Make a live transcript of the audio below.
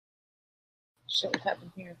Shit, what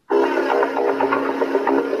happened here?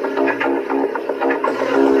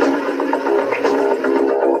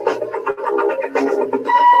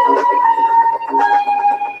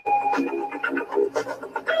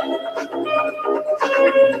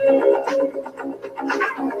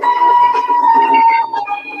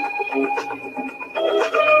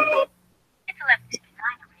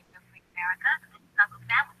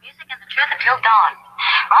 Dawn.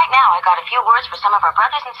 Right now, I got a few words for some of our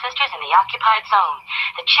brothers and sisters in the occupied zone.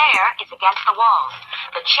 The chair is against the wall.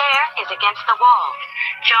 The chair is against the wall.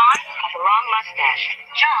 John has a long mustache.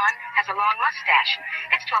 John has a long mustache.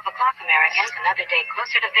 It's 12 o'clock, Americans, another day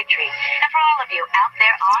closer to victory. And for all of you out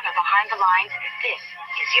there on or behind the lines, this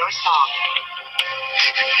is your song.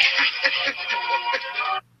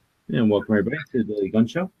 And welcome everybody to the Daily Gun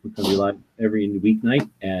Show. We're going to be live every weeknight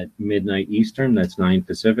at midnight Eastern. That's 9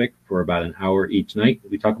 Pacific for about an hour each night.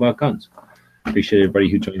 We talk about guns. Appreciate everybody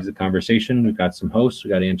who joins the conversation. We've got some hosts. We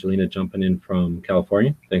got Angelina jumping in from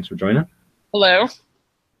California. Thanks for joining. Hello.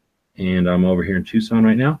 And I'm over here in Tucson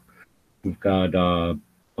right now. We've got a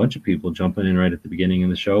bunch of people jumping in right at the beginning of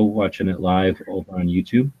the show, watching it live over on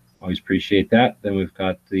YouTube. Always appreciate that. Then we've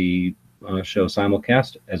got the show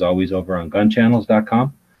simulcast, as always, over on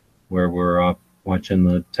gunchannels.com. where we're watching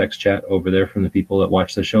the text chat over there from the people that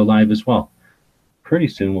watch the show live as well. Pretty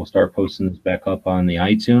soon we'll start posting this back up on the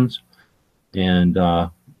iTunes, and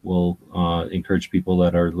we'll encourage people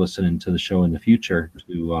that are listening to the show in the future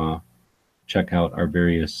to check out our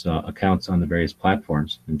various accounts on the various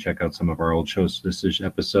platforms and check out some of our old shows. This is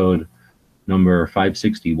episode number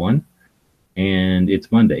 561, and it's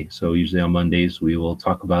Monday. So usually on Mondays we will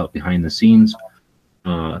talk about behind the scenes,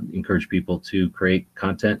 encourage people to create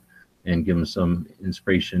content and give them some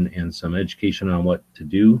inspiration and some education on what to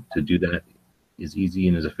do that as easy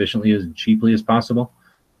and as efficiently as cheaply as possible.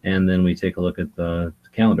 And then we take a look at the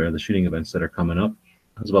calendar, the shooting events that are coming up,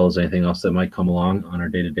 as well as anything else that might come along on our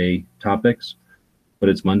day-to-day topics. But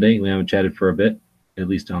it's Monday. We haven't chatted for a bit, at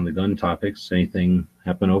least on the gun topics. Anything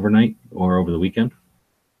happen overnight or over the weekend?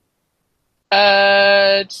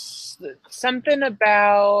 Something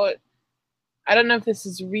about, I don't know if this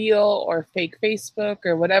is real or fake Facebook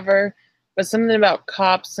or whatever, but something about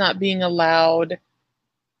cops not being allowed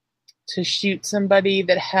to shoot somebody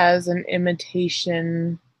that has an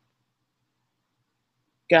imitation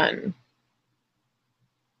gun.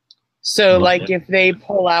 So, like, if they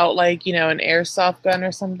pull out, like, you know, an airsoft gun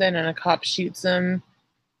or something and a cop shoots them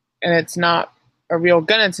and it's not a real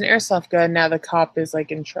gun, it's an airsoft gun, now the cop is,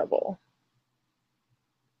 like, in trouble.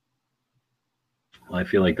 Well, I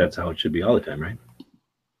feel like that's how it should be all the time, right?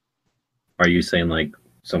 Are you saying like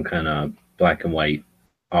some kind of black and white,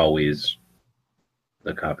 always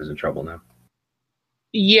the cop is in trouble now?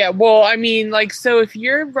 Yeah, well, I mean, like, so if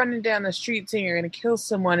you're running down the street saying you're going to kill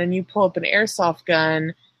someone and you pull up an airsoft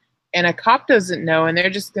gun and a cop doesn't know and they're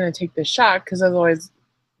just going to take the shot because otherwise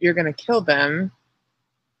you're going to kill them.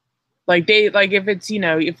 Like, if it's, you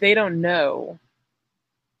know, if they don't know,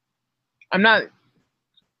 I don't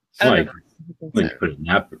know. When you put it in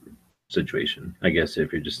that situation, I guess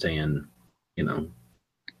if you're just saying, you know,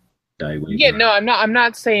 I'm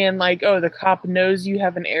not saying like, oh, the cop knows you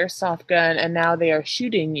have an airsoft gun and now they are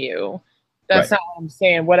shooting you. That's right. Not what I'm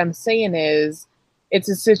saying. What I'm saying is it's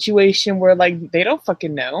a situation where like they don't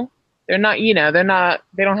fucking know. They're not, you know, they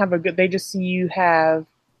don't have a good, they just see you have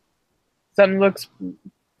something looks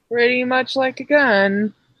pretty much like a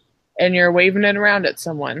gun and you're waving it around at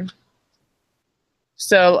someone.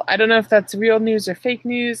 So I don't know if that's real news or fake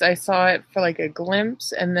news. I saw it for like a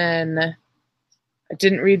glimpse and then I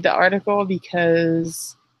didn't read the article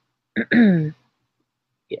because yeah,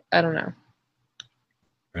 I don't know.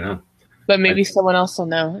 Right on. But maybe someone else will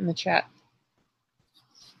know in the chat.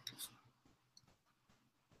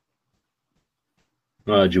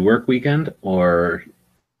 Did you work weekend or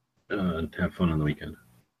have fun on the weekend?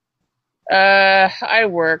 I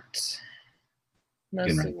worked.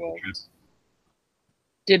 Mostly worked.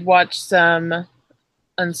 Did watch some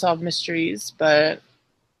Unsolved Mysteries, but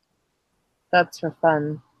that's for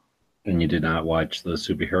fun. And you did not watch the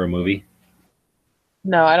superhero movie?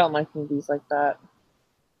 No, I don't like movies like that.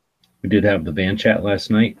 We did have the band chat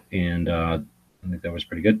last night, and I think that was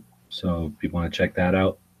pretty good. So if you want to check that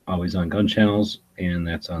out, always on Gun Channels, and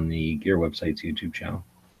that's on the Gear website's YouTube channel.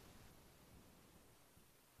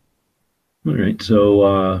 All right,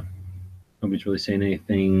 so nobody's really saying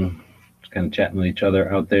anything. Just kind of chatting with each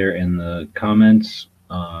other out there in the comments.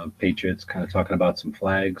 Patriots kind of talking about some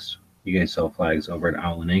flags. You guys sell flags over at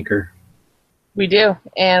Owl and Anchor? We do,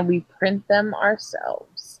 and we print them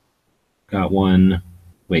ourselves. Got one,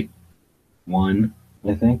 I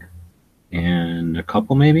think, and a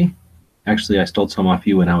couple maybe. Actually, I stole some off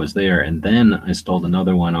you when I was there, and then I stole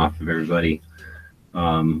another one off of everybody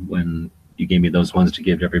when you gave me those ones to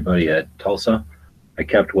give to everybody at Tulsa. I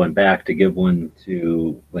kept one back to give one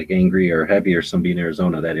to like Angry or Heavy or somebody in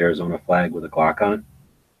Arizona, that Arizona flag with a Glock on it.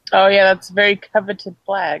 Oh yeah, that's a very coveted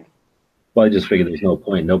flag. Well, I just figured there's no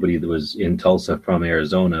point. Nobody that was in Tulsa from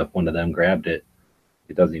Arizona, if one of them grabbed it,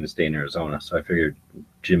 it doesn't even stay in Arizona. So I figured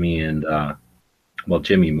Jimmy and,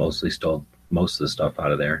 Jimmy mostly stole most of the stuff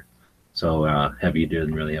out of there. So Heavy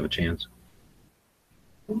didn't really have a chance.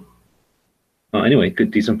 Anyway,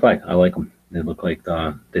 good, decent flag. I like them. They look like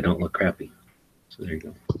they don't look crappy. So there you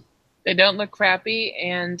go. They don't look crappy,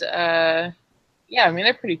 and yeah, I mean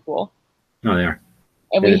they're pretty cool. No, they are.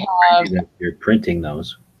 And we have. You're printing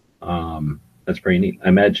those. That's pretty neat. I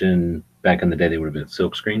imagine back in the day they would have been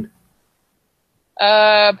silk screened.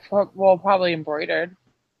 Well, probably embroidered.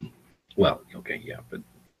 Well, okay, yeah, but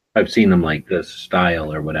I've seen them like this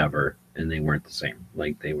style or whatever, and they weren't the same.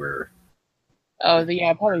 Like they were. Oh,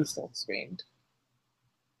 yeah, probably silk screened.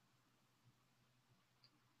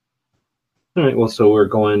 All right, well, so we're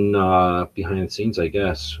going behind the scenes, I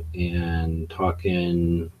guess, and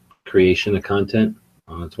talking creation of content.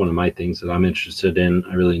 It's one of my things that I'm interested in.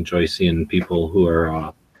 I really enjoy seeing people who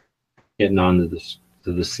are getting on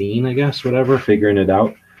to the scene, I guess, whatever, figuring it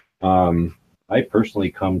out. I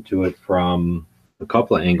personally come to it from a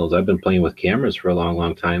couple of angles. I've been playing with cameras for a long,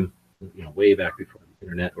 long time, way back before the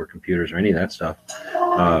internet or computers or any of that stuff.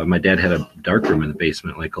 My dad had a darkroom in the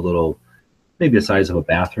basement, like a little, maybe the size of a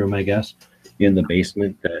bathroom, I guess, in the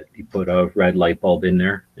basement that he put a red light bulb in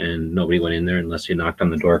there, and nobody went in there unless you knocked on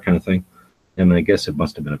the door kind of thing. And I guess it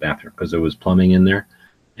must have been a bathroom because there was plumbing in there.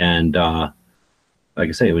 And like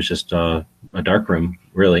I say, it was just a dark room,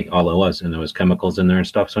 really, all it was. And there was chemicals in there and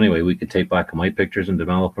stuff. So anyway, we could take black and white pictures and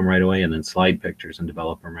develop them right away, and then slide pictures and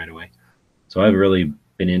develop them right away. So I've really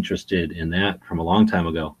been interested in that from a long time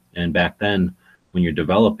ago. And back then, when you're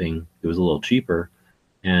developing, it was a little cheaper.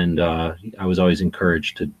 And I was always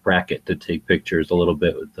encouraged to bracket, to take pictures a little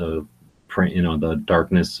bit with the print, the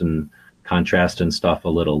darkness and contrast and stuff a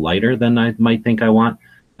little lighter than I might think I want,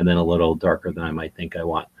 and then a little darker than I might think I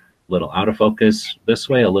want. A little out of focus this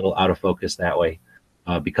way, a little out of focus that way,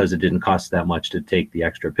 because it didn't cost that much to take the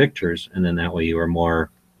extra pictures, and then that way you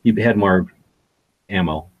had more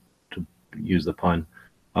ammo, to use the pun,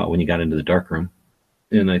 when you got into the darkroom.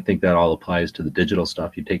 And I think that all applies to the digital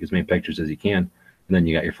stuff. You take as many pictures as you can, and then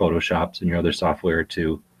you got your Photoshops and your other software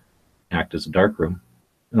to act as a darkroom.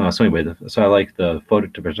 So anyway, so I like the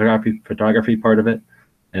photography part of it.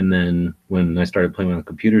 And then when I started playing with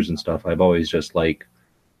computers and stuff, I've always just liked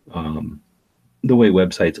the way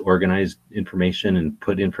websites organize information and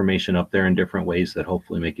put information up there in different ways that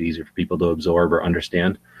hopefully make it easier for people to absorb or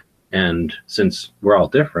understand. And since we're all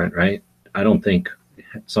different, right? I don't think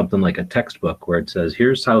something like a textbook where it says,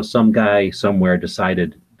 here's how some guy somewhere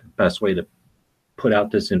decided the best way to put out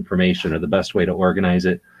this information, or the best way to organize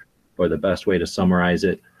it, or the best way to summarize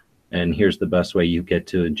it, and here's the best way you get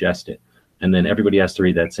to ingest it. And then everybody has to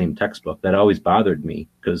read that same textbook. That always bothered me,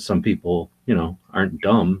 because some people, aren't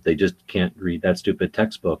dumb. They just can't read that stupid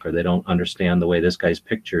textbook, or they don't understand the way this guy's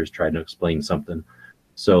picture is trying to explain something.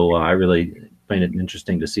 So I really find it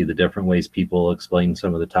interesting to see the different ways people explain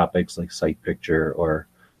some of the topics, like sight picture, or,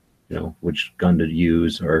 which gun to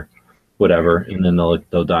use, or whatever, and then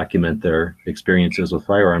they'll document their experiences with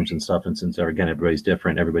firearms and stuff. And since again everybody's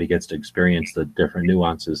different, everybody gets to experience the different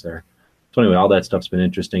nuances there. So anyway, all that stuff's been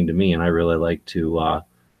interesting to me, and I really like to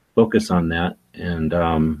focus on that. And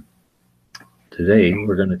today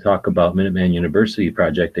we're going to talk about Minuteman University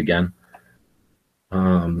project again.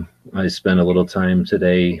 I spent a little time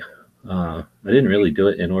today. I didn't really do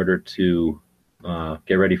it in order to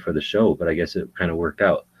get ready for the show, but I guess it kind of worked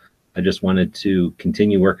out. I just wanted to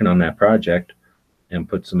continue working on that project and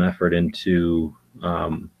put some effort into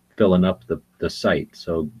filling up the site.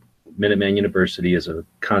 So Minuteman University is a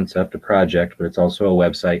concept, a project, but it's also a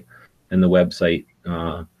website. And the website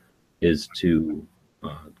is to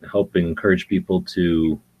help encourage people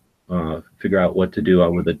to figure out what to do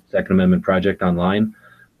with the Second Amendment project online,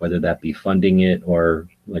 whether that be funding it, or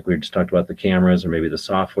like we just talked about, the cameras, or maybe the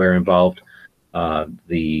software involved,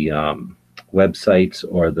 the websites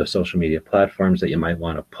or the social media platforms that you might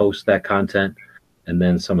want to post that content, and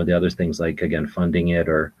then some of the other things like, again, funding it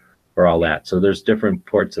or all that. So there's different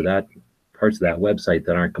parts of that website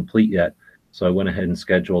that aren't complete yet. So I went ahead and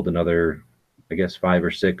scheduled another, I guess, 5 or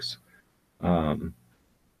 6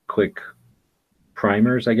 quick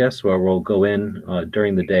primers, I guess, where we'll go in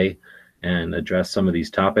during the day and address some of these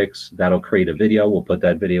topics. That'll create a video. We'll put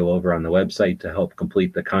that video over on the website to help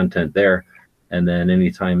complete the content there. And then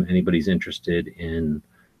anytime anybody's interested in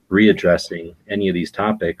readdressing any of these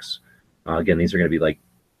topics. Again, these are going to be like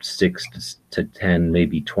 6 to 10,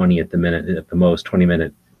 maybe 20 at the most,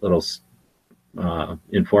 20-minute little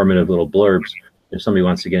informative little blurbs. If somebody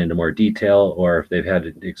wants to get into more detail, or if they've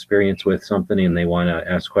had experience with something and they want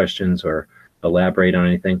to ask questions or elaborate on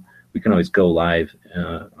anything, we can always go live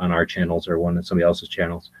on our channels or one of somebody else's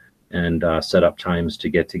channels and set up times to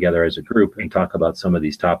get together as a group and talk about some of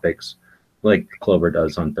these topics like Clover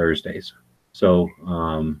does on Thursdays. So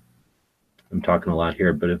I'm talking a lot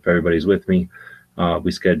here, but if everybody's with me,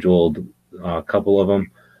 we scheduled a couple of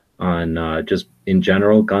them on just in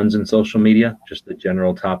general, guns and social media, just the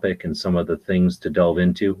general topic and some of the things to delve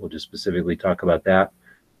into. We'll just specifically talk about that,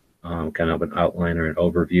 kind of an outline or an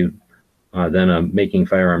overview. Then making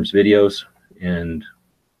firearms videos, and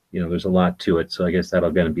there's a lot to it. So I guess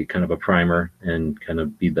that'll going to be kind of a primer and kind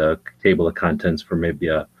of be the table of contents for maybe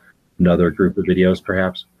another group of videos,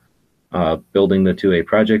 perhaps. Building the 2A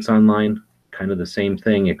projects online, kind of the same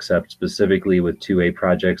thing, except specifically with 2A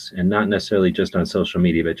projects, and not necessarily just on social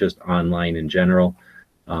media, but just online in general.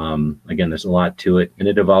 Again, there's a lot to it, and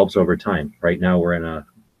it evolves over time. Right now, we're in a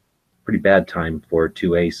pretty bad time for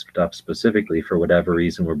 2A stuff specifically. For whatever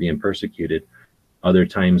reason, we're being persecuted. Other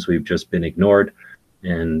times, we've just been ignored,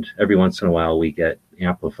 and every once in a while, we get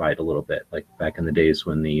amplified a little bit, like back in the days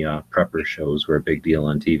when the prepper shows were a big deal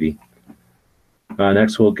on TV.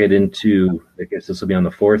 Next, we'll get into, I guess this will be on the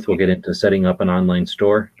 4th, we'll get into setting up an online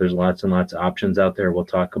store. There's lots and lots of options out there. We'll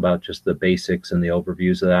talk about just the basics and the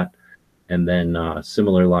overviews of that. And then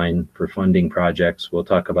similar line for funding projects, we'll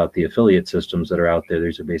talk about the affiliate systems that are out there.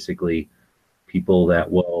 These are basically people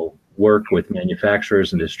that will work with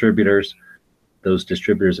manufacturers and distributors. Those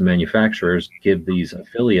distributors and manufacturers give these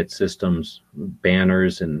affiliate systems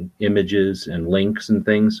banners and images and links and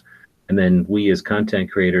things. And then we as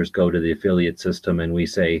content creators go to the affiliate system and we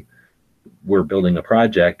say, we're building a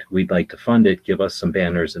project, we'd like to fund it, give us some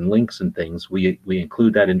banners and links and things. We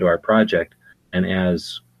include that into our project. And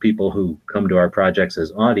as people who come to our projects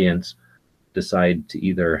as audience decide to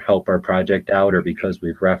either help our project out, or because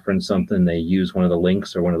we've referenced something, they use one of the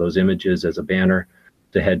links or one of those images as a banner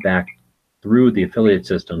to head back through the affiliate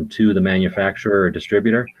system to the manufacturer or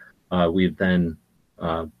distributor. We've then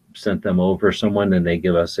sent them over someone and they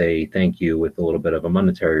give us a thank you with a little bit of a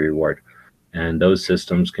monetary reward. And those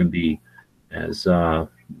systems can be as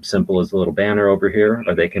simple as a little banner over here,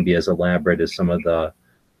 or they can be as elaborate as some of the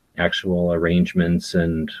actual arrangements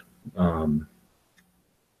and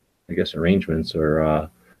arrangements or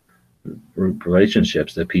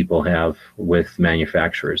relationships that people have with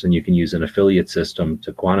manufacturers. And you can use an affiliate system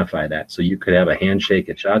to quantify that. So you could have a handshake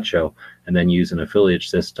at SHOT Show and then use an affiliate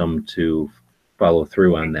system to follow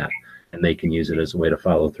through on that, and they can use it as a way to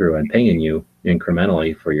follow through on paying you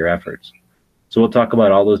incrementally for your efforts. So we'll talk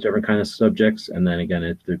about all those different kinds of subjects, and then again,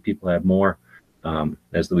 if the people have more,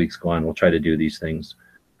 as the weeks go on, we'll try to do these things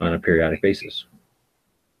on a periodic basis.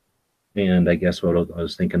 And I guess what I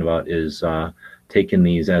was thinking about is taking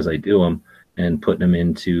these as I do them and putting them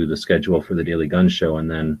into the schedule for the Daily Gun Show, and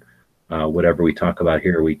then whatever we talk about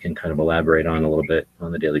here, we can kind of elaborate on a little bit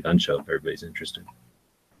on the Daily Gun Show if everybody's interested.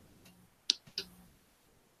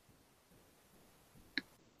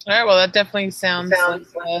 All right, well, that definitely sounds like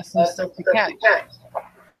some stuff to catch.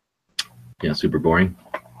 Yeah, super boring,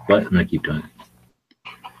 but I'm going to keep doing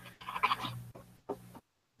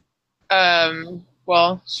it.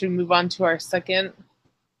 Well, should we move on to our second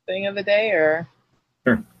thing of the day, or?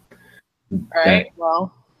 Sure. All right,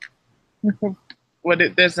 well,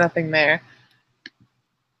 there's nothing there.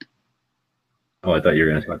 Oh, I thought you were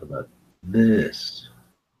going to talk about this.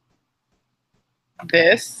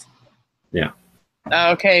 This? Yeah.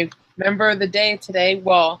 Okay, member of the day today,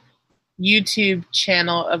 well, YouTube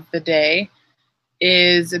channel of the day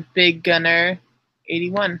is Big Gunner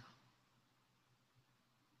 81.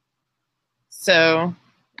 So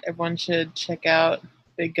everyone should check out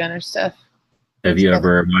Big Gunner stuff. Have you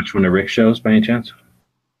ever watched one of Rick's shows by any chance?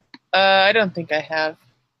 I don't think I have.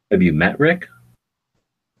 Have you met Rick?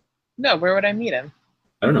 No, where would I meet him?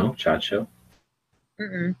 I don't know, SHOT Show.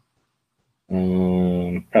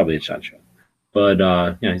 Probably a SHOT Show. But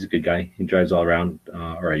yeah, he's a good guy. He drives all around,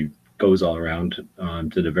 or he goes all around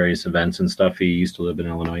to the various events and stuff. He used to live in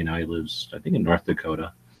Illinois. Now he lives, I think, in North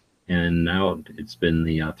Dakota. And now it's been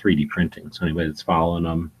the 3D printing. So anybody that's following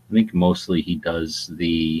him, I think mostly he does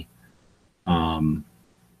the Instagram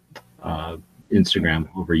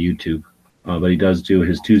over YouTube. But he does do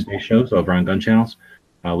his Tuesday shows over on Gun Channels.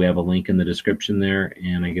 We have a link in the description there,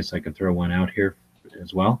 and I guess I can throw one out here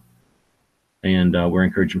as well. And we're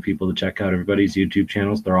encouraging people to check out everybody's YouTube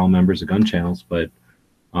channels. They're all members of Gun Channels, but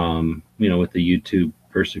with the YouTube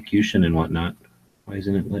persecution and whatnot, Why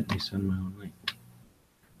isn't it letting me send my own link?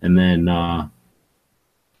 And then, all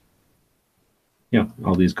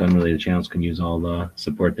these gun-related channels can use all the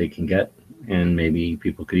support they can get, and maybe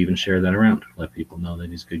people could even share that around, let people know that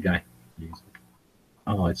he's a good guy.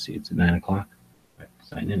 Oh, let's see, it's at 9 o'clock. Right,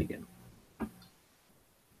 sign in again.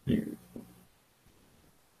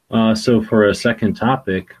 So for a second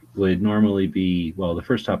topic would normally be, well, the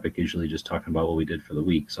first topic usually just talking about what we did for the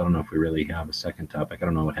week. So I don't know if we really have a second topic. I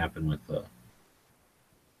don't know what happened with the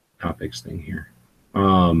topics thing here.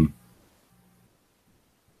 Dang,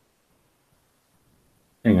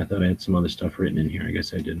 I thought I had some other stuff written in here. I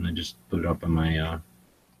guess I didn't. I just put it up on my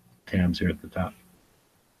tabs here at the top.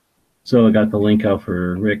 So I got the link out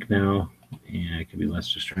for Rick now, and I can be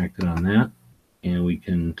less distracted on that. And we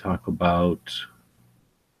can talk about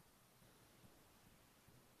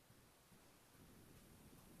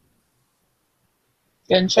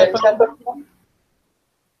gun shop.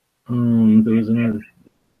 There was another.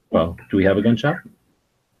 Well, do we have a gun shop?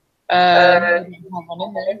 We have one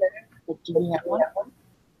in there. But do we have one?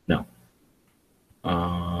 No.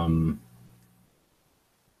 I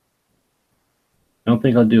don't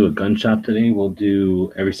think I'll do a gun shop today. We'll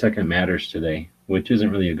do Every Second Matters today, which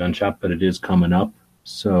isn't really a gun shop, but it is coming up.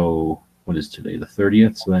 So what is today? The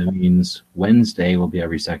 30th. So that means Wednesday will be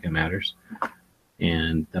Every Second Matters.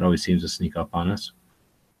 And that always seems to sneak up on us.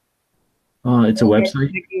 It's a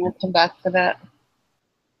website. Maybe we'll come back for that.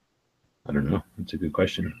 I don't know. That's a good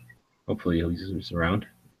question. Hopefully he's around.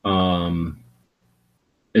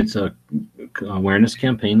 It's a awareness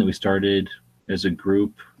campaign that we started as a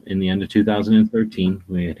group in the end of 2013.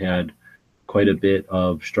 We had quite a bit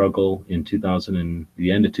of struggle in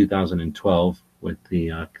the end of 2012 with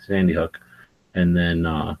the Sandy Hook, and then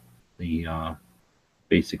the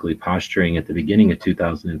basically posturing at the beginning of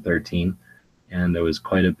 2013. And there was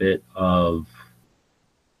quite a bit of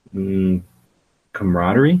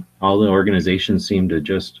camaraderie. All the organizations seemed to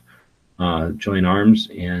just join arms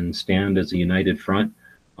and stand as a united front.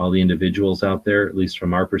 All the individuals out there, at least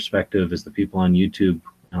from our perspective, as the people on YouTube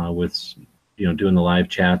with doing the live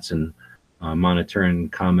chats and monitoring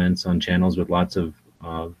comments on channels with lots of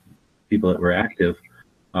people that were active,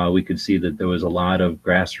 we could see that there was a lot of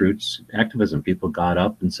grassroots activism. People got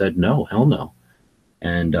up and said, no, hell no.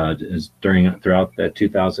 And throughout that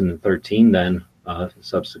 2013, then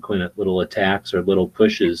subsequent little attacks or little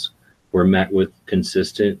pushes were met with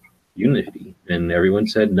consistent unity, and everyone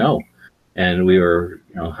said no. And we were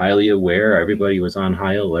highly aware. Everybody was on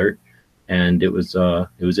high alert, and it was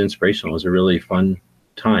inspirational. It was a really fun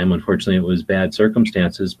time. Unfortunately, it was bad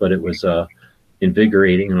circumstances, but it was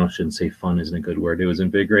invigorating. And I shouldn't say fun isn't a good word. It was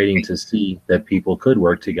invigorating to see that people could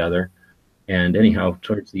work together. And anyhow,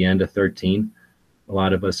 towards the end of 13, a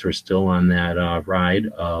lot of us were still on that ride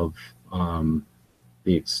of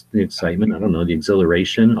the excitement. I don't know, the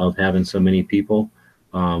exhilaration of having so many people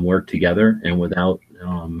work together, and without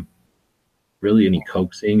really any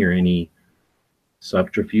coaxing or any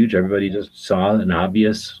subterfuge. Everybody just saw an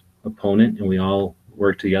obvious opponent, and we all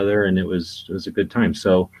worked together, and it was a good time.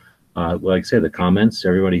 So, like I say, the comments,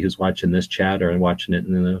 everybody who's watching this chat or watching it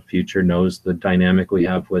in the future knows the dynamic we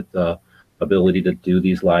have with the ability to do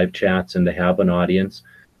these live chats and to have an audience.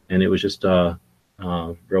 And it was just a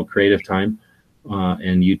real creative time.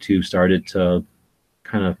 And YouTube started to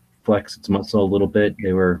kind of flex its muscle a little bit.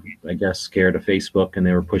 They were, I guess, scared of Facebook, and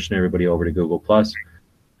they were pushing everybody over to Google+.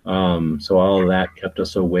 So all of that kept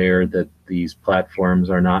us aware that these platforms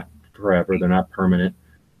are not forever, they're not permanent,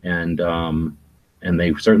 and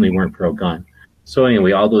they certainly weren't pro-gun. So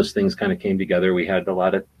anyway, all those things kind of came together. We had a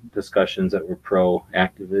lot of discussions that were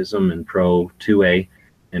pro-activism and pro-2A,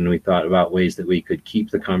 and we thought about ways that we could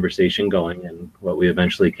keep the conversation going. And what we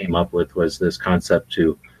eventually came up with was this concept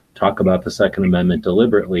to talk about the Second Amendment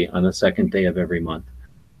deliberately on the second day of every month.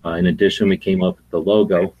 In addition, we came up with the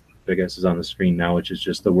logo, which I guess is on the screen now, which is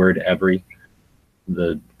just the word every.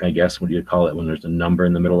 I guess, what do you call it when there's a number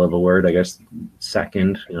in the middle of a word? I guess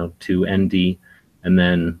second, to ND, and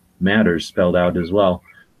then matters spelled out as well.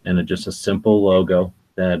 And just a simple logo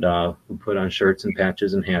that we put on shirts and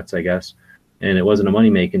patches and hats, I guess. And it wasn't a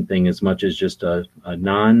money-making thing as much as just a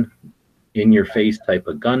non-in-your-face type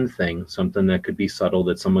of gun thing, something that could be subtle,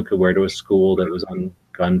 that someone could wear to a school that was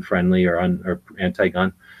gun-friendly or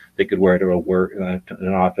anti-gun. They could wear it to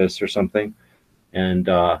an office or something. And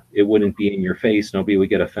it wouldn't be in your face. Nobody would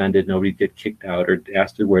get offended. Nobody would get kicked out or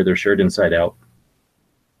asked to wear their shirt inside out.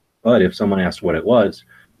 But if someone asked what it was,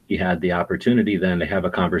 you had the opportunity then to have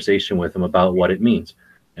a conversation with them about what it means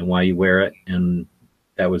and why you wear it. And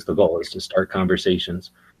that was the goal, is to start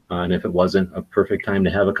conversations. And if it wasn't a perfect time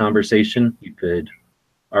to have a conversation, you could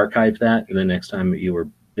archive that. And the next time you were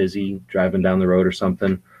busy driving down the road or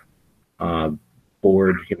something,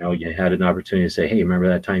 bored, you know, you had an opportunity to say, hey, remember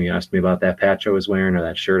that time you asked me about that patch I was wearing or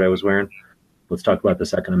that shirt I was wearing? Let's talk about the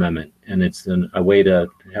Second Amendment. And it's a way to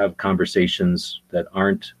have conversations that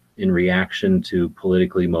aren't in reaction to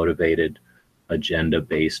politically motivated,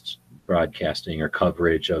 agenda-based broadcasting or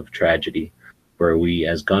coverage of tragedy, where we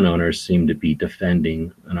as gun owners seem to be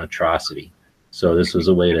defending an atrocity. So this was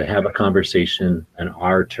a way to have a conversation on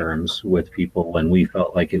our terms with people when we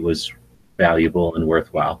felt like it was valuable and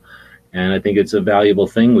worthwhile. And I think it's a valuable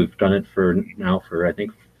thing. We've done it for I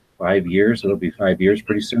think 5 years. It'll be 5 years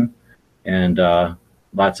pretty soon. And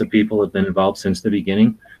lots of people have been involved since the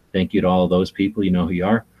beginning. Thank you to all of those people. You know who you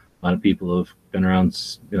are. A lot of people have been around,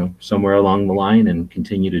 you know, somewhere along the line and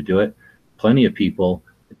continue to do it. Plenty of people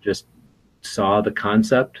just saw the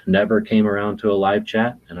concept, never came around to a live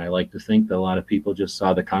chat. And I like to think that a lot of people just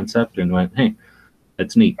saw the concept and went, hey,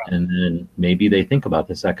 that's neat. And then maybe they think about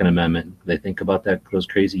the Second Amendment. They think about those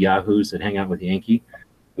crazy yahoos that hang out with Yankee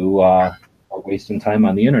who are wasting time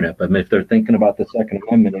on the internet. But if they're thinking about the Second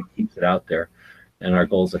Amendment, it keeps it out there and our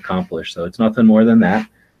goal's accomplished. So it's nothing more than that.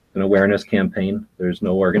 An awareness campaign. There's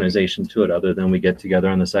no organization to it other than we get together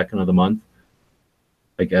on the 2nd of the month.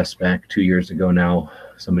 I guess back 2 years ago now,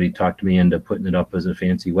 somebody talked me into putting it up as a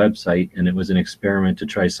fancy website, and it was an experiment to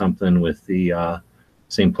try something with the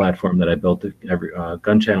same platform that I built the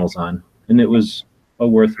gun channels on. And it was a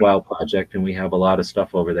worthwhile project, and we have a lot of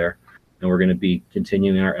stuff over there. And we're going to be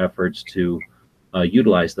continuing our efforts to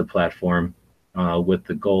utilize the platform with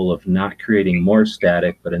the goal of not creating more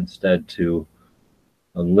static, but instead to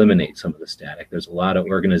eliminate some of the static. There's a lot of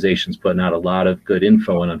organizations putting out a lot of good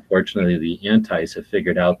info, and unfortunately the antis have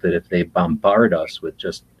figured out that if they bombard us with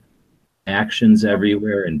just actions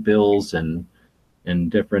everywhere and bills and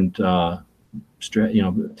different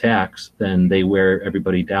attacks, then they wear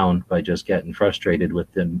everybody down by just getting frustrated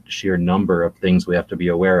with the sheer number of things we have to be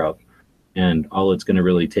aware of. And all it's going to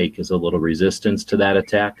really take is a little resistance to that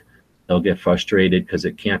attack. They'll get frustrated because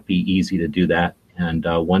it can't be easy to do that. And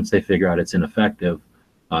once they figure out it's ineffective,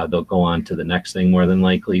 they'll go on to the next thing more than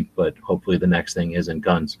likely, but hopefully the next thing isn't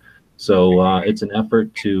guns. So it's an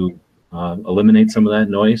effort to eliminate some of that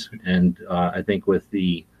noise. And I think with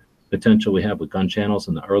the potential we have with gun channels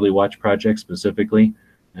and the early watch project specifically,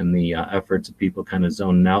 and the efforts of people kind of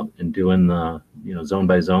zoning out and doing the, zone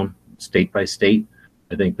by zone, state by state,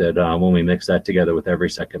 I think that when we mix that together with Every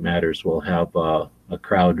Second Matters, we'll have a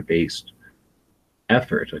crowd-based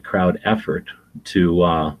effort,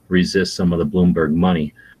 to resist some of the Bloomberg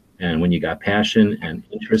money. And when you got passion and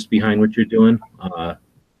interest behind what you're doing,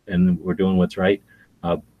 and we're doing what's right,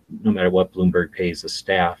 no matter what Bloomberg pays the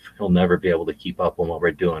staff, he'll never be able to keep up on what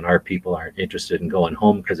we're doing. Our people aren't interested in going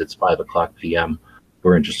home because it's 5:00 p.m.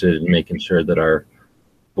 We're interested in making sure that our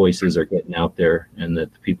voices are getting out there and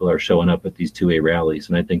that the people are showing up at these 2A rallies.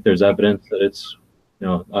 And I think there's evidence that it's,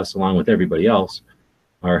 us along with everybody else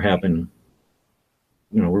are having,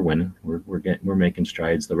 we're winning. We're making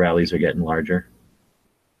strides. The rallies are getting larger.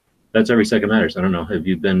 That's Every Second Matters. I don't know. How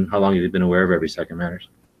long have you been aware of Every Second Matters?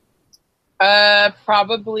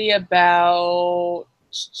 Probably about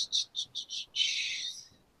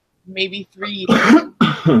maybe 3 years.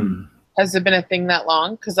 Has it been a thing that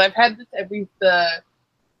long? Because I've had this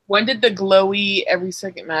when did the glowy Every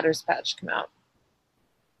Second Matters patch come out?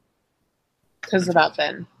 Because about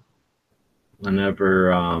then.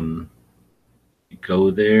 Whenever you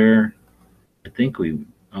go there, I think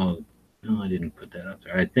no, I didn't put that up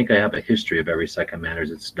there. I think I have a history of Every Second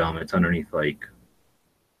Matters. It's dumb. It's underneath like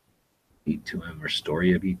E2M or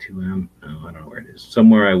Story of E2M. No, I don't know where it is.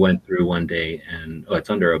 Somewhere I went through one day and it's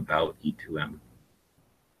under About E2M.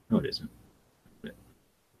 No, it isn't.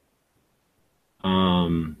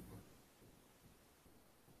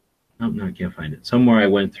 No, I can't find it. Somewhere I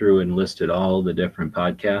went through and listed all the different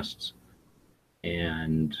podcasts,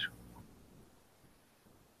 and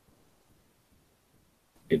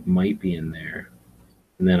it might be in there.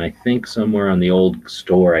 And then I think somewhere on the old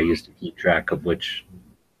store, I used to keep track of which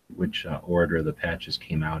order the patches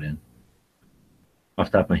came out in.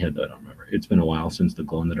 Off the top of my head, though, I don't remember. It's been a while since the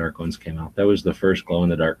glow-in-the-dark ones came out. That was the first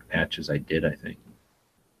glow-in-the-dark patches I did, I think.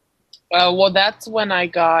 Well, that's when I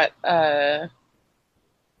got...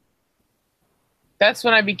 that's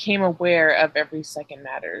when I became aware of Every Second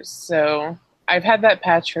Matters. So I've had that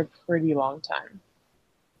patch for a pretty long time.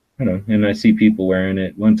 I know, and I see people wearing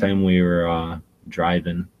it. One time we were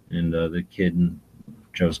driving, and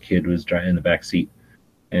Joe's kid was driving in the back seat,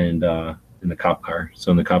 and in the cop car.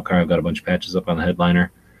 So in the cop car, I've got a bunch of patches up on the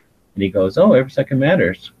headliner, and he goes, "Oh, Every Second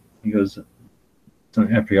Matters." He goes,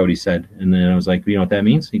 I forgot what he said, and then I was like, "You know what that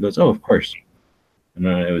means?" He goes, "Oh, of course." And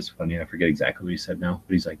it was funny. I forget exactly what he said now,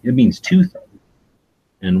 but he's like, it means two things.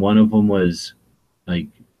 And one of them was like,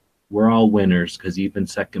 we're all winners because even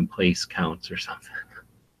second place counts or something.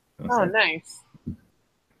 Oh, like, nice.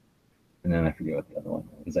 And then I forget what the other one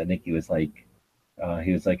was. I think he was like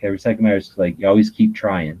every second matters. Like you always keep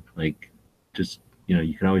trying. Like just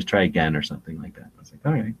you can always try again or something like that. I was like,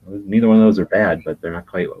 all right, well, neither one of those are bad, but they're not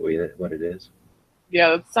quite what it is.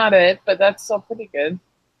 Yeah, that's not it, but that's still pretty good.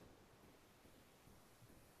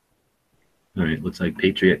 All right, looks like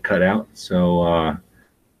Patriot cut out. So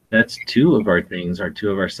that's two of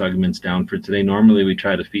our segments down for today. Normally we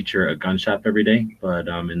try to feature a gun shop every day, but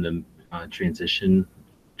in the transition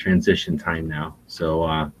time now.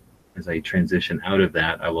 So as I transition out of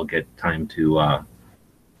that, I will get time to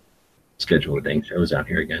schedule the dang shows out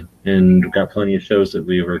here again. And we've got plenty of shows that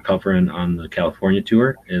we were covering on the California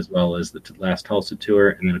tour, as well as the last Tulsa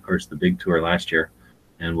tour, and then of course the big tour last year.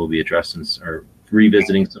 And we'll be addressing or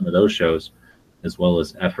revisiting some of those shows, as well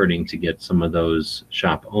as efforting to get some of those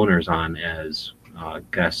shop owners on as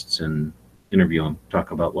guests and interview them,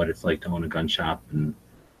 talk about what it's like to own a gun shop in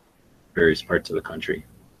various parts of the country.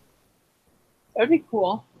 That'd be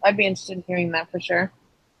cool. I'd be interested in hearing that for sure.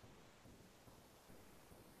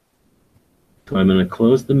 So I'm going to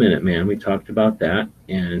close the Minuteman. We talked about that,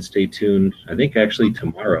 and stay tuned. I think actually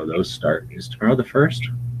tomorrow those start. Is tomorrow the 1st?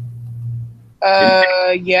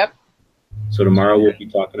 Yep. So tomorrow we'll be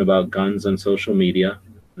talking about guns on social media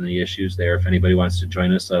and the issues there. If anybody wants to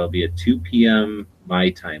join us, that'll be at 2 p.m. my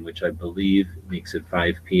time, which I believe makes it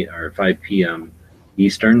 5 p.m.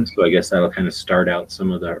 Eastern. So I guess that'll kind of start out some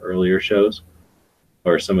of the earlier shows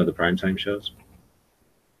or some of the primetime shows.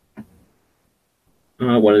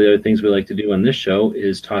 One of the other things we like to do on this show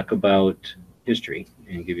is talk about history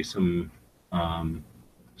and give you some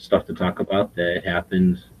stuff to talk about that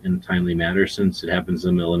happened in a timely manner. Since it happens in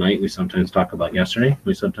the middle of the night, we sometimes talk about yesterday.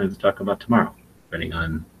 We sometimes talk about tomorrow, depending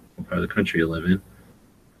on what part of the country you live in.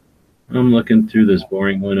 I'm looking through this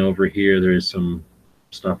boring one over here. There is some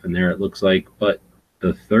stuff in there, it looks like. But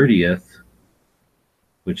the 30th,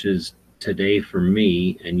 which is today for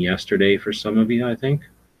me and yesterday for some of you, I think,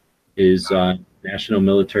 is National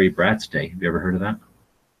Military Brats Day. Have you ever heard of that?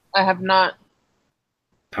 I have not.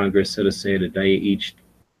 Congress set aside a day each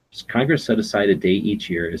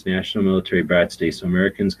year as National Military Brats Day, so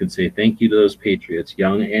Americans could say thank you to those patriots,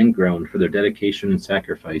 young and grown, for their dedication and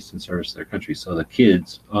sacrifice in service to their country. So the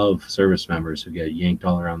kids of service members who get yanked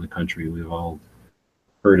all around the country, we've all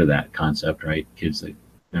heard of that concept, right? Kids that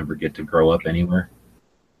never get to grow up anywhere.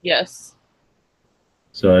 Yes.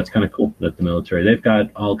 So that's kind of cool that the military, they've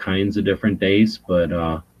got all kinds of different days, but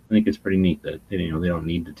I think it's pretty neat that they don't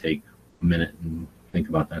need to take a minute and think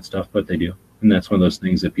about that stuff, but they do. And that's one of those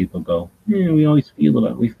things that people go,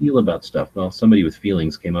 we feel about stuff. Well, somebody with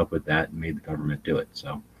feelings came up with that and made the government do it.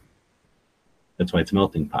 So that's why it's a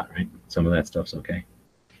melting pot, right? Some of that stuff's okay.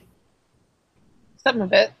 Some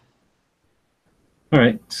of it. All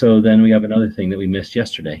right. So then we have another thing that we missed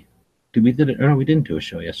yesterday. We didn't do a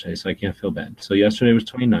show yesterday, so I can't feel bad. So yesterday was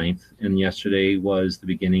 29th, and yesterday was the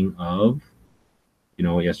beginning of, you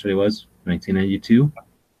know what yesterday was? 1992? It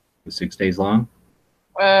was 6 days long?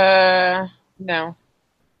 No.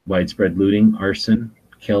 Widespread looting, arson,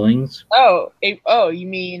 killings. You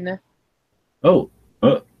mean... You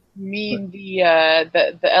mean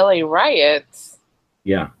the LA riots?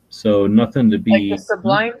 Yeah, so nothing to be... Like the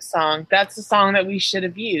Sublime song. That's the song that we should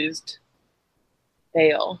have used.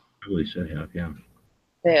 Fail. Probably should have, yeah.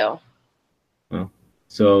 Fail. Well,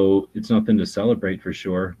 so it's nothing to celebrate for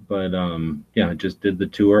sure, but I just did the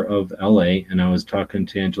tour of LA, and I was talking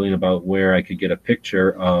to Angelina about where I could get a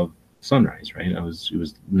picture of sunrise, right? It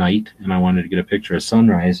was night, and I wanted to get a picture of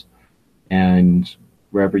sunrise, and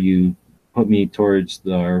wherever you put me towards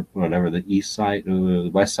the east side,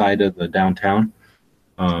 the west side of the downtown,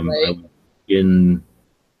 right. In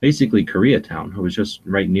basically Koreatown. I was just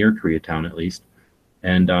right near Koreatown, at least.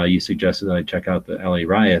 And you suggested that I check out the LA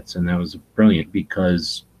riots, and that was brilliant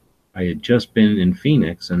because I had just been in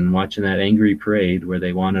Phoenix and watching that angry parade where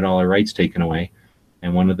they wanted all our rights taken away.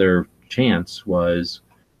 And one of their chants was,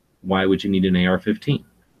 why would you need an AR-15?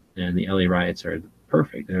 And the LA riots are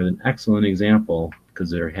perfect. They're an excellent example because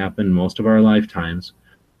they happen most of our lifetimes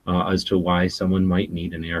as to why someone might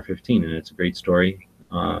need an AR-15. And it's a great story.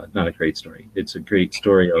 Not a great story. It's a great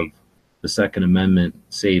story of the Second Amendment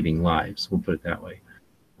saving lives. We'll put it that way.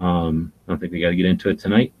 I don't think we got to get into it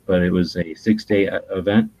tonight, but it was a 6-day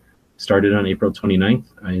event. Started on April 29th.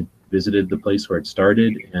 I visited the place where it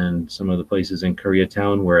started and some of the places in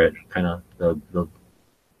Koreatown where it kind of, the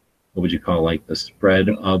what would you call, like the spread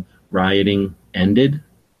of rioting ended.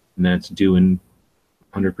 And that's due in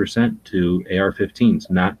 100% to AR-15s,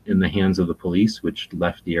 not in the hands of the police, which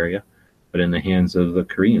left the area, but in the hands of the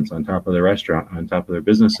Koreans on top of their restaurant, on top of their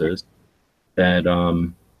businesses that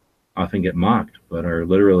often get mocked, but are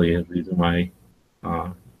literally a reason why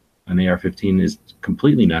an AR-15 is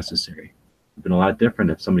completely necessary. It would have been a lot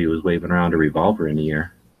different if somebody was waving around a revolver in the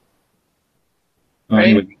air. Right.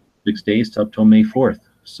 Anyway, 6 days up till May 4th.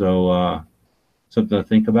 So something to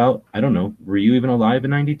think about. I don't know. Were you even alive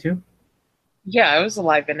in 92? Yeah, I was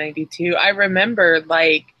alive in 92. I remember,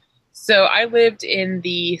 so I lived in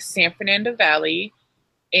the San Fernando Valley,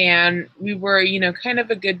 and we were, kind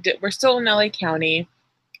of we're still in LA County,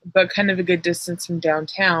 but kind of a good distance from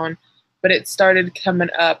downtown, but it started coming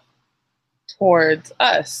up towards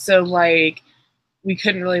us. So, we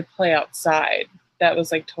couldn't really play outside. That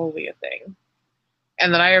was, totally a thing.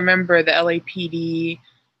 And then I remember the LAPD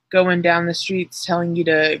going down the streets telling you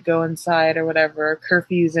to go inside or whatever,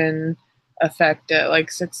 curfews in effect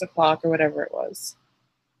at 6 o'clock or whatever it was.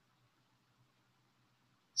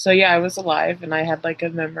 So yeah, I was alive and I had a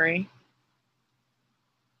memory.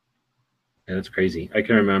 Yeah, that's crazy. I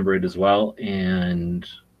can remember it as well. And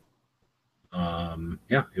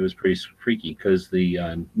yeah, it was pretty freaky because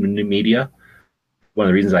the new media, one of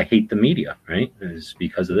the reasons I hate the media, right, is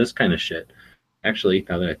because of this kind of shit. Actually,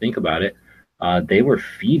 now that I think about it, they were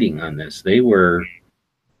feeding on this. They were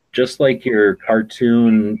just like your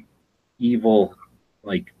cartoon evil,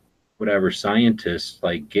 whatever scientists,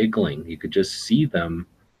 giggling. You could just see them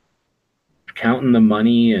counting the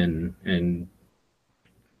money and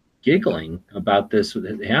giggling about this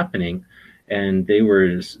happening. And they were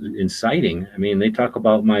inciting. I mean, they talk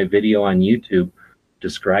about my video on YouTube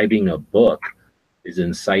describing a book is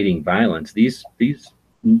inciting violence.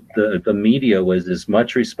 The media was as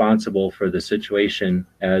much responsible for the situation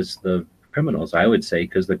as the criminals, I would say,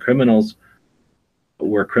 because the criminals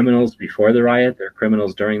were criminals before the riot. They're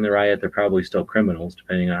criminals during the riot. They're probably still criminals,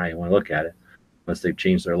 depending on how you want to look at it, unless they've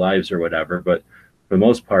changed their lives or whatever. But for the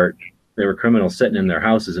most part, they were criminals sitting in their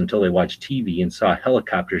houses until they watched TV and saw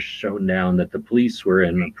helicopters showing down that the police were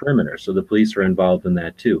in the perimeter. So the police were involved in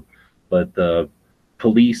that too. But the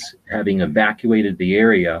police having evacuated the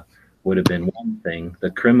area would have been one thing.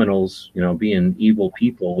 The criminals, being evil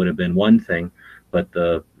people would have been one thing, but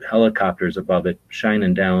the helicopters above it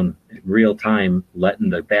shining down in real time, letting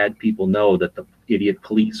the bad people know that the idiot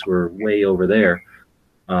police were way over there,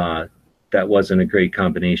 that wasn't a great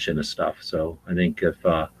combination of stuff. So I think if,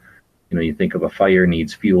 you think of a fire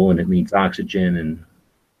needs fuel and it needs oxygen and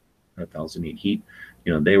it also need heat,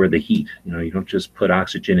 they were the heat. You don't just put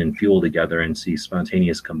oxygen and fuel together and see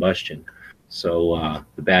spontaneous combustion. So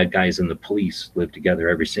the bad guys and the police lived together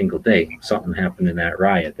every single day. Something happened in that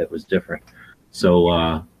riot that was different.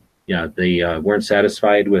 So yeah, they weren't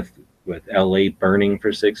satisfied with LA burning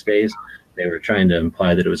for 6 days. They were trying to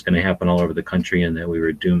imply that it was going to happen all over the country and that we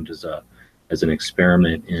were doomed as an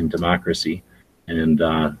experiment in democracy and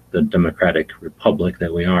the democratic republic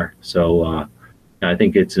that we are. So I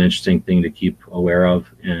think it's an interesting thing to keep aware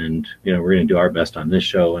of. And, we're going to do our best on this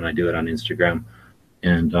show, and I do it on Instagram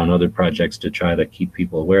and on other projects to try to keep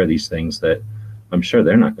people aware of these things that I'm sure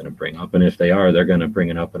they're not going to bring up. And if they are, they're going to bring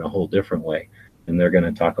it up in a whole different way. And they're going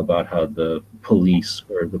to talk about how the police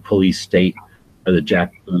or the police state are the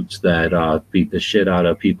jackboots that beat the shit out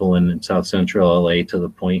of people in South Central LA to the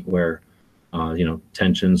point where,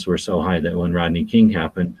 tensions were so high that when Rodney King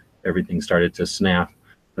happened, everything started to snap.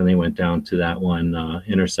 Then they went down to that one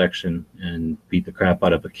intersection and beat the crap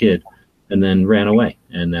out of a kid and then ran away.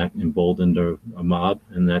 And that emboldened a mob,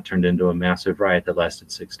 and that turned into a massive riot that lasted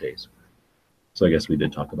 6 days. So I guess we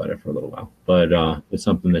did talk about it for a little while, but it's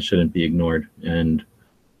something that shouldn't be ignored. And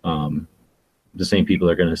the same people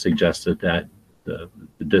are going to suggest that the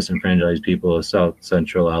disenfranchised people of South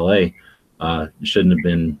Central LA shouldn't have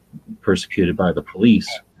been persecuted by the police.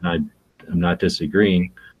 And I'm not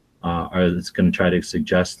disagreeing. It's going to try to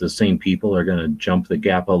suggest the same people are going to jump the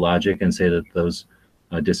gap of logic and say that those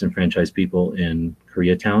disenfranchised people in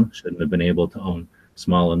Koreatown shouldn't have been able to own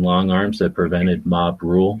small and long arms that prevented mob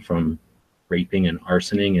rule from raping and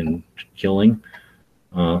arsoning and killing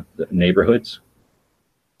the neighborhoods,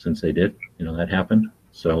 since they did. That happened.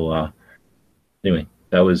 So anyway,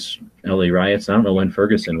 that was LA riots. I don't know when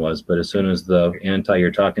Ferguson was, but as soon as the anti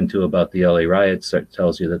you're talking to about the LA riots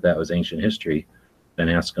tells you that was ancient history, then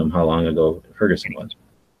ask them how long ago Ferguson was.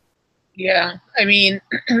 Yeah, I mean,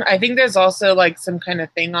 I think there's also some kind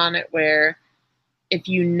of thing on it where if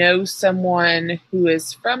you know someone who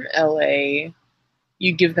is from LA,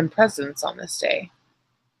 you give them presents on this day.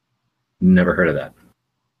 Never heard of that.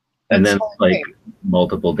 And then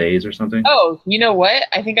multiple days or something? Oh, you know what?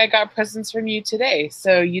 I think I got presents from you today.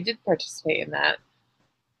 So you did participate in that.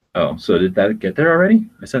 Oh, so did that get there already?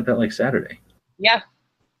 I sent that like Saturday. Yeah,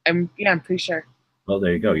 I'm pretty sure. Well,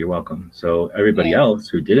 there you go. You're welcome. So everybody Yeah. else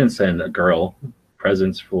who didn't send a girl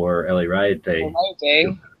presents for LA Riot Day. Riot Day.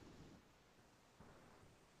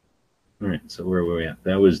 All right. So where were we at?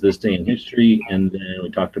 That was this day in history, and then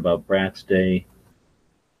we talked about Bratz Day.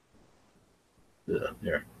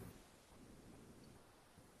 There.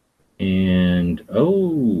 And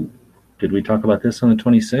oh, did we talk about this on the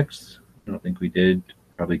 26th? I don't think we did.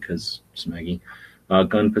 Probably because Smaggy.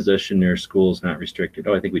 Gun possession near schools not restricted.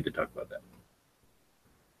 Oh, I think we did talk about that.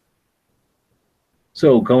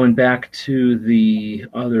 So going back to the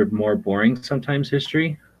other more boring sometimes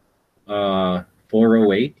history,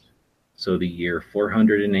 408, so the year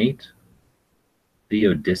 408,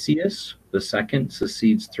 Theodosius II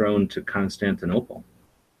succeeds throne to Constantinople.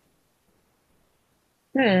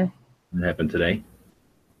 That happened today.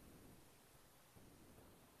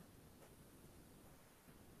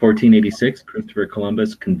 1486, Christopher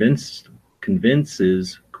Columbus convinces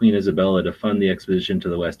Queen Isabella to fund the expedition to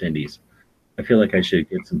the West Indies. I feel like I should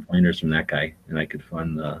get some pointers from that guy, and I could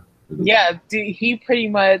fund the yeah, he pretty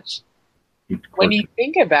much, when you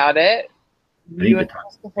think about it, you and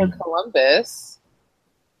Christopher Columbus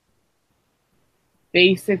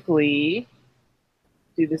basically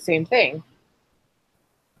do the same thing.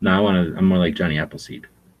 No, I'm more like Johnny Appleseed,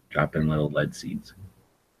 dropping little lead seeds.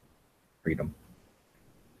 Freedom.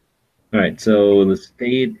 All right, so the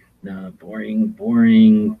state, boring.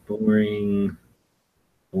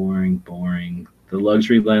 The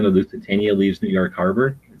luxury land of Lusitania leaves New York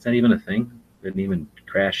Harbor. Is that even a thing? It didn't even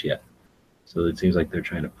crash yet. So it seems like they're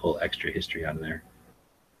trying to pull extra history out of there.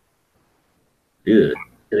 Ew.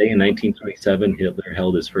 Today in 1927, Hitler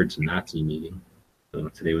held his first Nazi meeting. So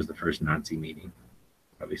today was the first Nazi meeting.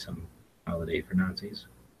 Probably some holiday for Nazis.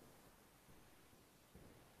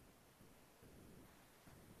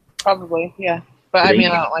 Probably, yeah. But today, I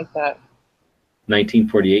mean, I don't like that.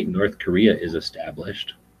 1948, North Korea is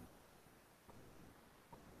established.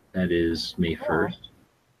 That is May 1st.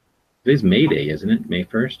 Today's May Day, isn't it? May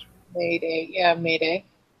 1st? May Day, yeah, May Day.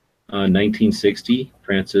 1960,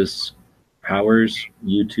 Francis Powers'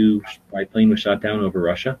 U-2 biplane was shot down over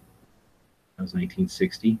Russia. That was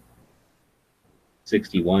 1960.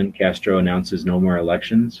 61, Castro announces no more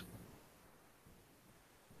elections.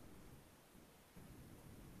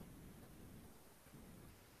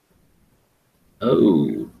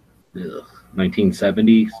 Oh, ugh.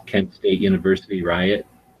 1970, Kent State University riot.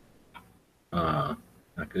 Not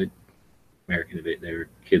good. Their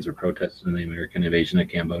kids were protesting the American invasion of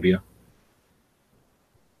Cambodia.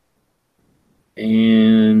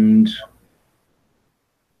 And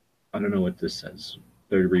I don't know what this says.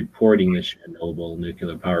 They're reporting the Chernobyl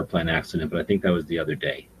nuclear power plant accident, but I think that was the other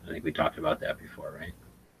day. I think we talked about that before, right?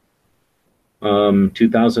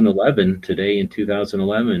 2011, today in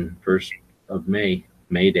 2011, 1st of May,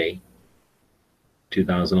 May Day,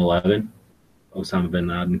 2011, Osama bin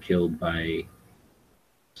Laden killed by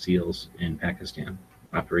SEALs in Pakistan,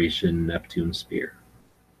 Operation Neptune Spear.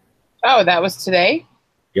 Oh, that was today?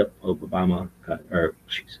 Yep, Osama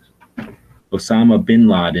bin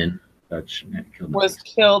Laden was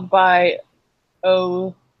killed by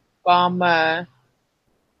Obama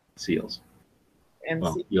SEALs. And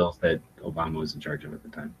SEALs that Obama was in charge of at the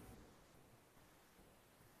time.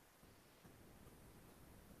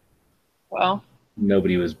 Well,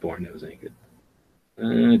 nobody was born that was any good.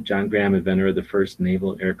 John Graham, inventor of the first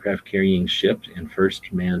naval aircraft carrying ship and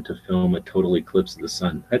first man to film a total eclipse of the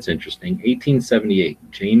sun. That's interesting. 1878,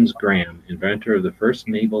 James Graham, inventor of the first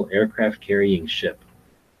naval aircraft carrying ship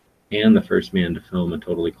and the first man to film a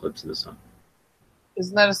total eclipse of the sun.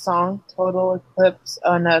 Isn't that a song? Total Eclipse?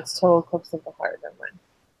 Oh, no, it's Total Eclipse of the Heart. Never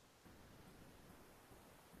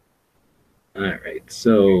mind. All right,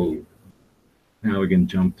 so now we can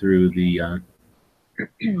jump through the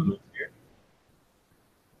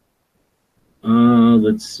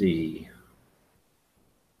let's see.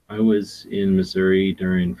 I was in Missouri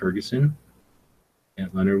during Ferguson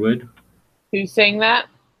at Leonardwood. Who sang that?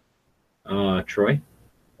 Troy.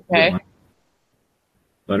 Okay.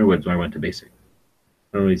 Leonardwood's where I went to basic.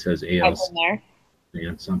 I don't know what he says. ALC. I've been there.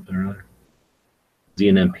 And something or other. Is he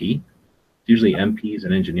an MP? Usually MPs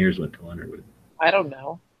and engineers went to Leonardwood. I don't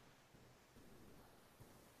know.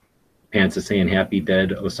 Pants is saying happy dead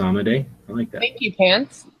Osama Day. I like that. Thank you,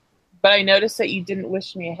 Pants. But I noticed that you didn't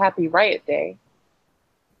wish me a happy riot day.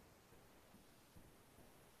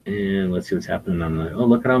 And let's see what's happening on the... Oh,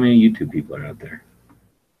 look at how many YouTube people are out there.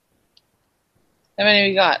 How many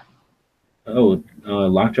we got? Oh,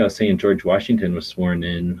 Lockjaw saying George Washington was sworn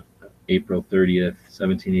in April 30th,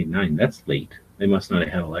 1789. That's late. They must not have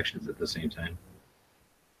had elections at the same time.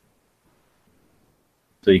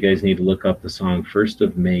 So you guys need to look up the song "First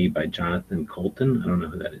of May" by Jonathan Colton. I don't know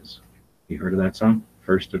who that is. You heard of that song?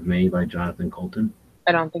 "First of May" by Jonathan Colton?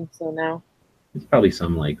 I don't think so, no. It's probably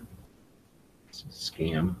some like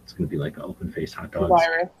scam. It's going to be like open-faced hot dogs.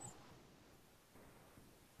 Virus.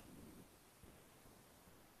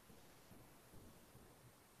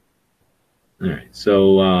 All right,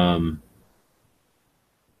 so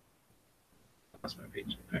lost my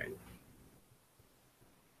page.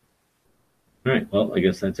 All right, well, I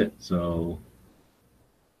guess that's it. So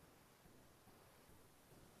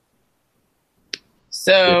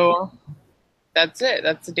that's it.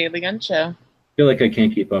 That's the Daily Gun Show. I feel like I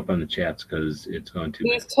can't keep up on the chats because it's going too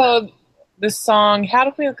Please tell this song. How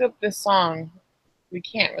do we look up this song? We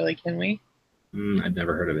can't really, can we? I've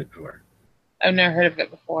never heard of it before. I've never heard of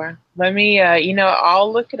it before. Let me,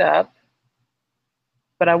 I'll look it up,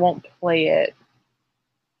 but I won't play it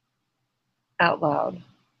out loud.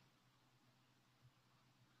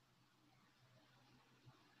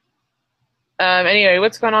 Anyway,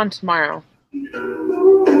 what's going on tomorrow?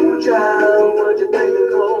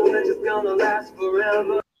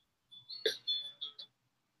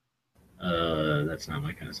 That's not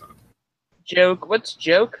my kind of song. Joke. What's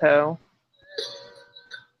Joko?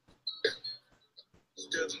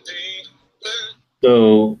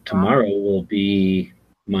 So tomorrow will be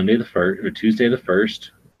Monday the 1st, or Tuesday the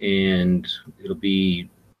 1st, and it'll be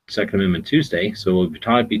Second Amendment Tuesday. So we'll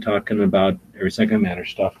be talking about every Second Matter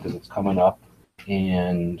stuff because it's coming up.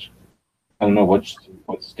 And I don't know what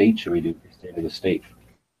state should we do? State of the state.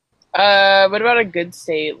 What about a good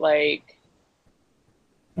state like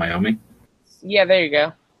Wyoming? Yeah, there you go.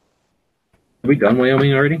 Have we done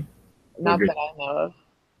Wyoming already? Not that I know of.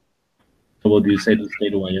 So we'll do say the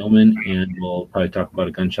state of Wyoming, and we'll probably talk about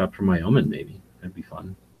a gun shop from Wyoming. Maybe that'd be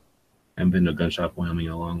fun. I haven't been to a gun shop in Wyoming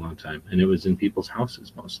in a long, long time, and it was in people's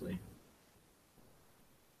houses mostly.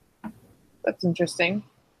 That's interesting.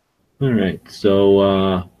 All right,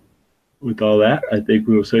 so with all that, I think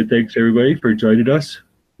we will say thanks everybody for joining us,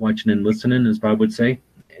 watching and listening, as Bob would say,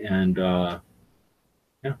 and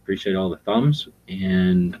appreciate all the thumbs,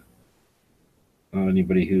 and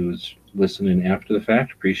anybody who's listening after the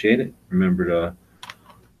fact, appreciate it. Remember to,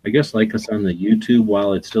 I guess, like us on the YouTube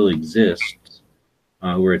while it still exists.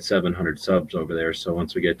 We're at 700 subs over there, so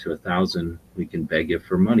once we get to 1,000, we can beg you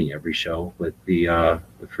for money every show with the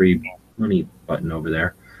free money button over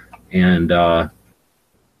there. And I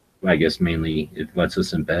guess mainly it lets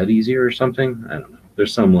us embed easier or something. I don't know.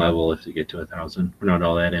 There's some level if you get to 1,000. We're not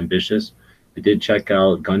all that ambitious. I did check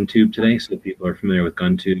out GunTube today, so people are familiar with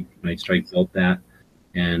GunTube. Night Strike built that,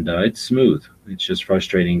 and it's smooth. It's just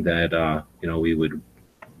frustrating that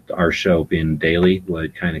our show being daily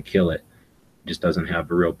would kind of kill it. It just doesn't have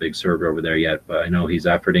a real big server over there yet, but I know he's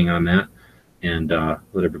efforting on that, and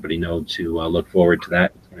let everybody know to look forward to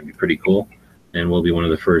that. It's going to be pretty cool. And we'll be one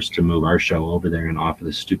of the first to move our show over there and off of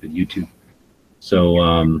this stupid YouTube.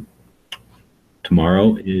 So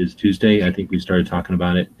tomorrow is Tuesday. I think we started talking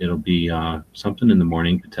about it. It'll be something in the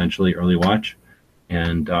morning, potentially early watch,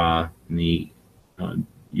 and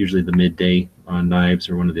usually the midday on Knives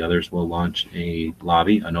or one of the others will launch a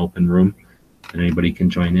lobby, an open room, and anybody can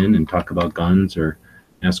join in and talk about guns or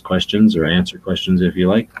ask questions or answer questions if you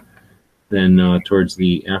like. Then towards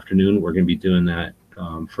the afternoon, we're going to be doing that.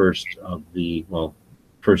 First of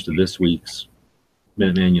this week's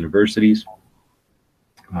Minuteman Universities.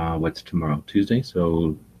 What's tomorrow? Tuesday.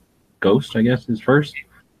 So Ghost, I guess, is first.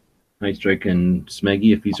 Night Strike and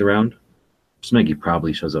Smeggy, if he's around. Smeggy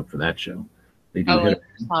probably shows up for that show. They do hit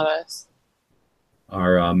us.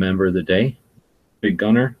 Our member of the day, Big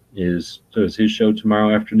Gunner, is his show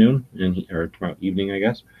tomorrow afternoon or tomorrow evening, I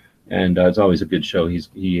guess. And it's always a good show.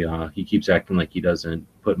 He keeps acting like he doesn't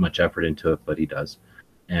put much effort into it, but he does.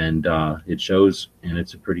 And it shows, and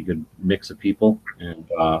it's a pretty good mix of people, and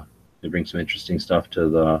they bring some interesting stuff to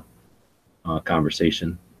the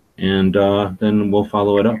conversation. And then we'll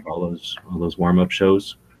follow it up, all those warm-up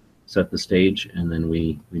shows, set the stage, and then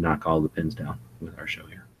we knock all the pins down with our show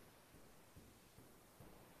here.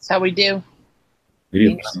 That's how we do.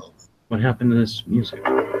 We do. What happened to this music?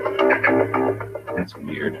 That's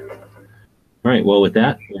weird. All right, well, with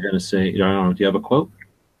that, we're going to say, I don't know, do you have a quote?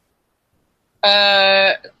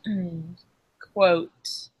 Quote.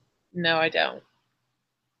 No, I don't.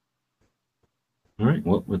 All right,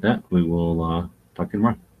 well, with that, we will talk to you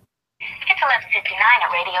tomorrow. It's 11:59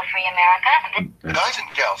 at Radio Free America. Guys and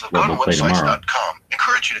gals of GunWebsites.com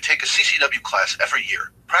encourage you to take a CCW class every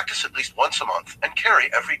year, practice at least once a month, and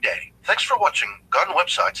carry every day. Thanks for watching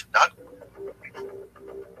GunWebsites.com.